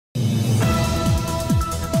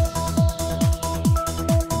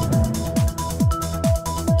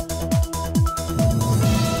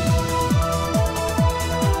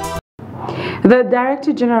The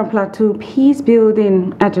Director General Plateau Peace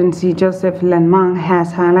Building Agency, Joseph Lenmang,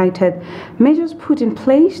 has highlighted measures put in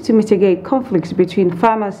place to mitigate conflicts between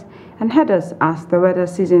farmers and herders as the weather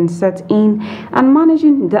season sets in and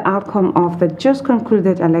managing the outcome of the just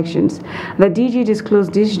concluded elections. The DG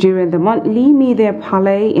disclosed this during the monthly media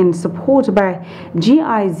parley in support by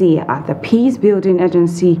GIZ at the Peace Building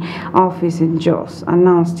Agency office in Jos. And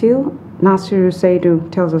now still, Nasiru Saidu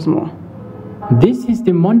tells us more. This is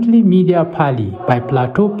the monthly media parley by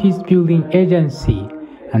Plateau Peace Building Agency,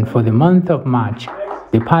 and for the month of March,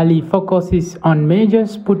 the parley focuses on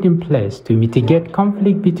measures put in place to mitigate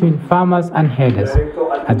conflict between farmers and herders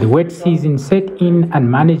as the wet season set in and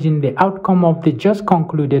managing the outcome of the just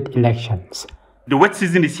concluded elections. The wet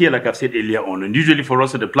season is here, like I've said earlier on, and usually for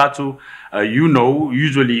us at the plateau,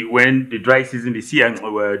 usually when the dry season is here and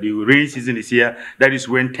the rain season is here, that is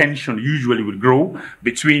when tension usually will grow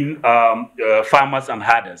between farmers and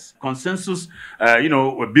herders. Consensus,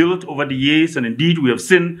 were built over the years, and indeed we have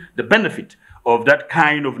seen the benefit of that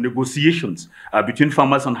kind of negotiations between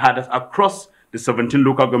farmers and herders across the 17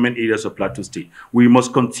 local government areas of Plateau State. We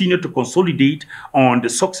must continue to consolidate on the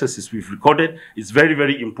successes we've recorded. It's very,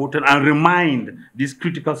 very important, and remind these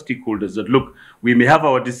critical stakeholders that, look, we may have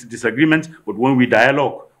our disagreements, but when we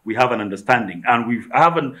dialogue, we have an understanding. And we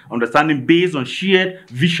have an understanding based on shared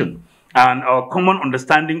vision and our common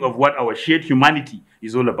understanding of what our shared humanity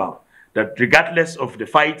is all about. That regardless of the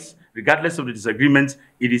fights, regardless of the disagreements,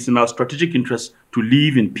 it is in our strategic interest to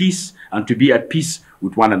live in peace and to be at peace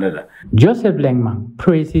with one another. Joseph Lenmang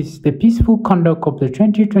praises the peaceful conduct of the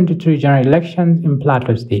 2023 general elections in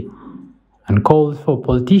Plateau State and calls for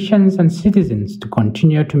politicians and citizens to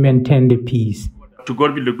continue to maintain the peace. To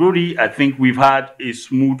God be the glory, I think we've had a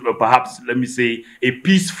smooth, or perhaps, let me say, a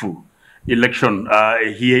peaceful election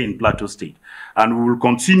here in Plateau State. And we will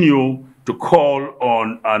continue to call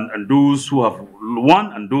on those who have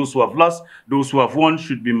won and those who have lost. Those who have won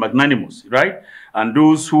should be magnanimous, right? And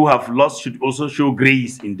those who have lost should also show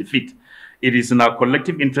grace in defeat. It is in our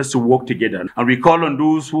collective interest to work together. And we call on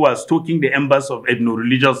those who are stoking the embers of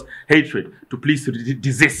ethno-religious hatred to please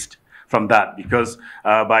desist from that, because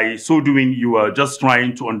by so doing, you are just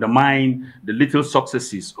trying to undermine the little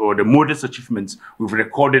successes or the modest achievements we've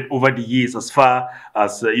recorded over the years as far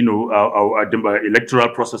as our electoral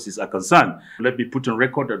processes are concerned. Let me put on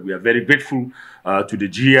record that we are very grateful to the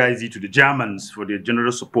GIZ, to the Germans, for their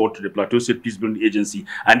generous support to the Plateau State Peace Building Agency,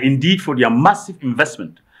 and indeed for their massive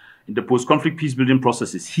investment in the post-conflict peace-building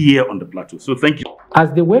processes here on the plateau. So thank you.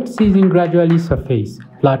 As the wet season gradually surfaces,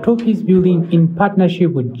 Plateau Peace Building, in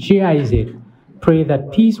partnership with GIZ, pray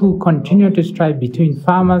that peace will continue to strive between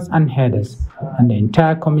farmers and herders and the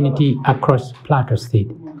entire community across Plateau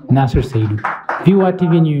State. Nasser Saidu, VOA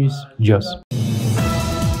TV News, Jos.